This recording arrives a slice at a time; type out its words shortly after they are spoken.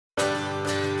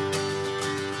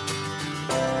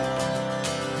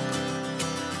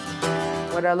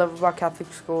What I love about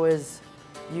Catholic school is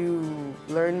you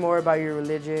learn more about your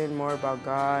religion, more about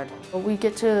God. We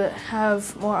get to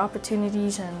have more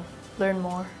opportunities and learn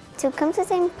more. To come to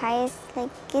St. Pius,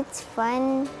 it's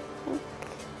fun.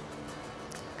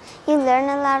 You learn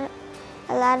a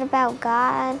lot about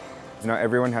God. Not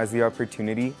everyone has the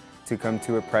opportunity to come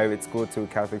to a private school, to a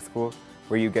Catholic school,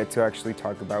 where you get to actually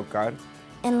talk about God.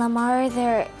 In Lamar,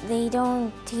 they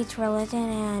don't teach religion,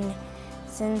 and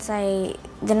since I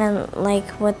didn't like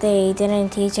what they didn't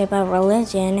teach about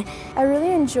religion. I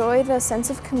really enjoy the sense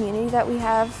of community that we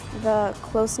have, the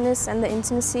closeness and the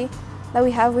intimacy that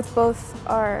we have with both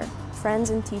our friends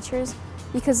and teachers.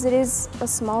 Because it is a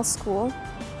small school,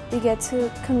 we get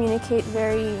to communicate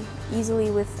very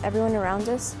easily with everyone around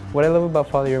us. What I love about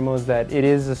Father Yermo is that it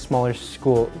is a smaller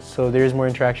school, so there is more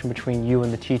interaction between you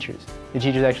and the teachers. The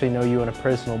teachers actually know you on a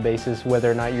personal basis, whether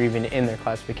or not you're even in their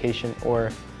classification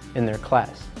or in their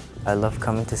class. I love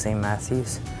coming to St.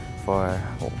 Matthew's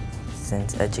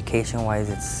since education-wise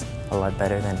it's a lot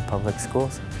better than public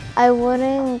schools. I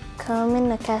wouldn't come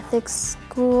in a Catholic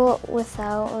school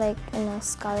without a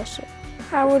scholarship.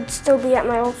 I would still be at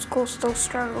my old school, still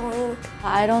struggling.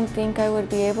 I don't think I would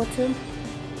be able to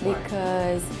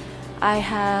because I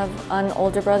have an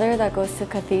older brother that goes to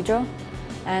Cathedral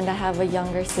and I have a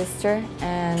younger sister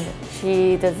and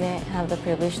she doesn't have the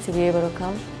privilege to be able to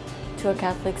come to a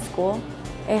Catholic school.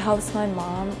 It helps my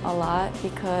mom a lot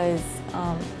because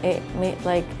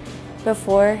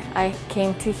before I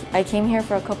came here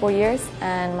for a couple years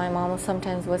and my mom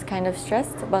sometimes was kind of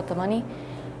stressed about the money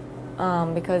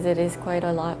because it is quite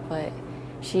a lot, but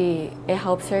it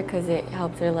helps her because it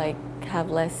helps her have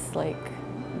less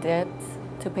debts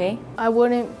to pay. I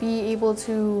wouldn't be able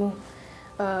to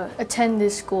attend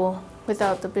this school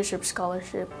without the bishop's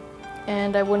scholarship,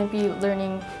 and I wouldn't be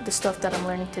learning the stuff that I'm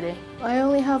learning today. I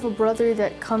only have a brother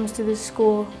that comes to this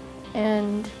school,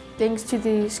 and thanks to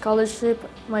the scholarship,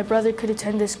 my brother could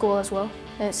attend this school as well.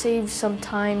 And it saves some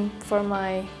time for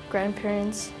my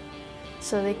grandparents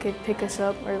so they could pick us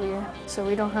up earlier, so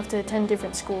we don't have to attend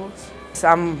different schools.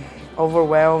 I'm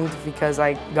overwhelmed because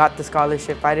I got the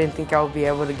scholarship. I didn't think I would be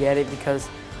able to get it because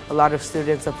a lot of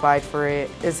students applied for it.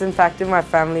 It's impacted my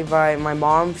family by my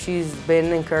mom. She's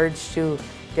been encouraged to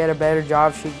get a better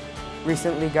job. She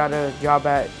recently got a job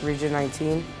at Region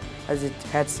 19 as a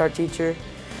Head Start teacher.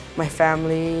 My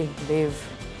family, they've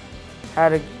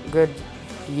had a good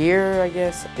year, I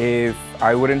guess. If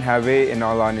I wouldn't have it, in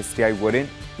all honesty, I wouldn't,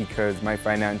 because my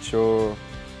financial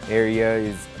area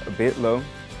is a bit low.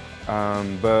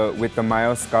 But with the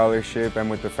Miles Scholarship and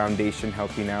with the foundation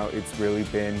helping out, it's really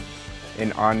been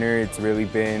an honor. It's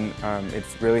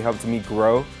really helped me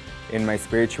grow in my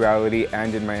spirituality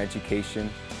and in my education.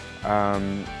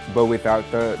 But without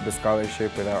the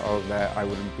scholarship, without all of that, I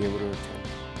wouldn't be able to attend.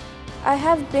 I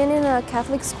have been in a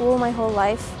Catholic school my whole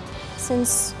life,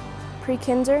 since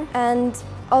pre-kinder, and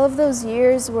all of those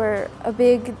years were a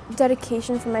big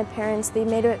dedication from my parents. They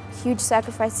made a huge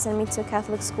sacrifice to send me to a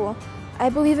Catholic school. I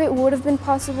believe it would have been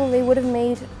possible. They would have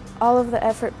made all of the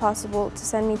effort possible to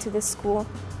send me to this school.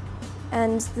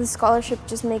 And the scholarship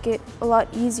just make it a lot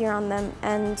easier on them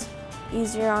and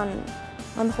easier on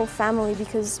the whole family,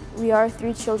 because we are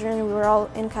 3 children and we were all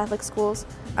in Catholic schools.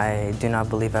 I do not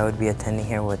believe I would be attending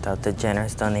here without the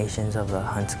generous donations of the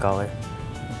Hunt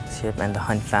Scholarship and the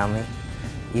Hunt family.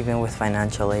 Even with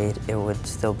financial aid, it would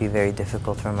still be very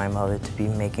difficult for my mother to be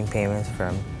making payments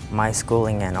for my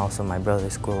schooling and also my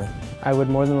brother's schooling. I would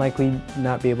more than likely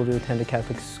not be able to attend a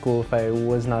Catholic school if I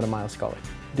was not a Miles Scholar,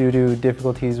 due to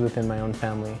difficulties within my own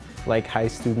family, like high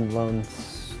student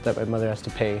loans that my mother has to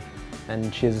pay,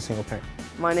 and she is a single parent.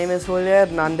 My name is Julia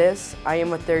Hernandez. I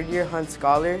am a 3rd-year Hunt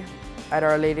Scholar at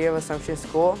Our Lady of Assumption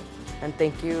School, and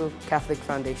thank you, Catholic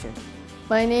Foundation.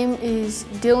 My name is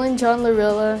Dylan John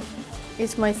Larilla.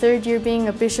 It's my 3rd year being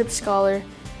a Bishop Scholar,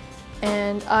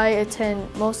 and I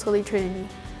attend Most Holy Trinity.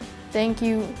 Thank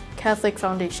you, Catholic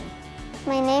Foundation.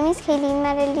 My name is Kaylene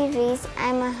Marely Reese.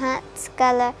 I'm a Hunt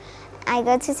Scholar. I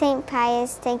go to St.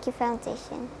 Pius. Thank you,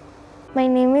 Foundation. My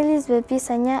name is Lisbeth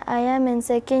Pisanya. I am in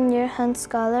 2nd year Hunt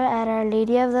Scholar at Our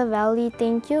Lady of the Valley.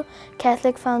 Thank you,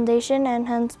 Catholic Foundation and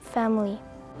Hunt family.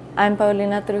 I'm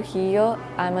Paulina Trujillo.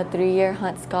 I'm a 3-year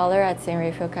Hunt Scholar at St.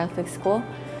 Raphael Catholic School.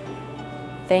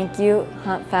 Thank you,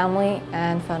 Hunt family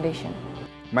and Foundation.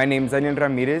 My name is Daniel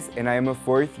Ramirez, and I am a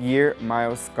 4th-year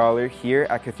Miles Scholar here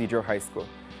at Cathedral High School.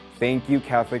 Thank you,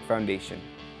 Catholic Foundation.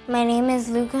 My name is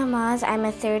Luca Maz. I'm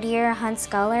a 3rd year Hunt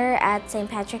Scholar at St.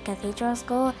 Patrick Cathedral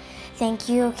School. Thank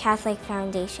you, Catholic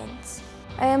Foundations.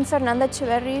 I am Fernanda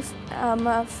Echeverri. I'm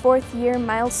a 4th year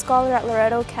Miles Scholar at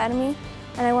Loretto Academy,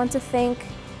 and I want to thank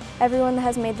everyone that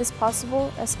has made this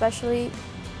possible, especially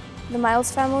the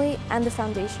Miles family, and the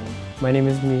foundation. My name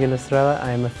is Miguel Estrella.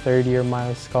 I am a third-year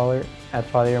Miles Scholar at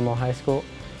Father Yermo High School.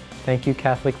 Thank you,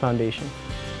 Catholic Foundation.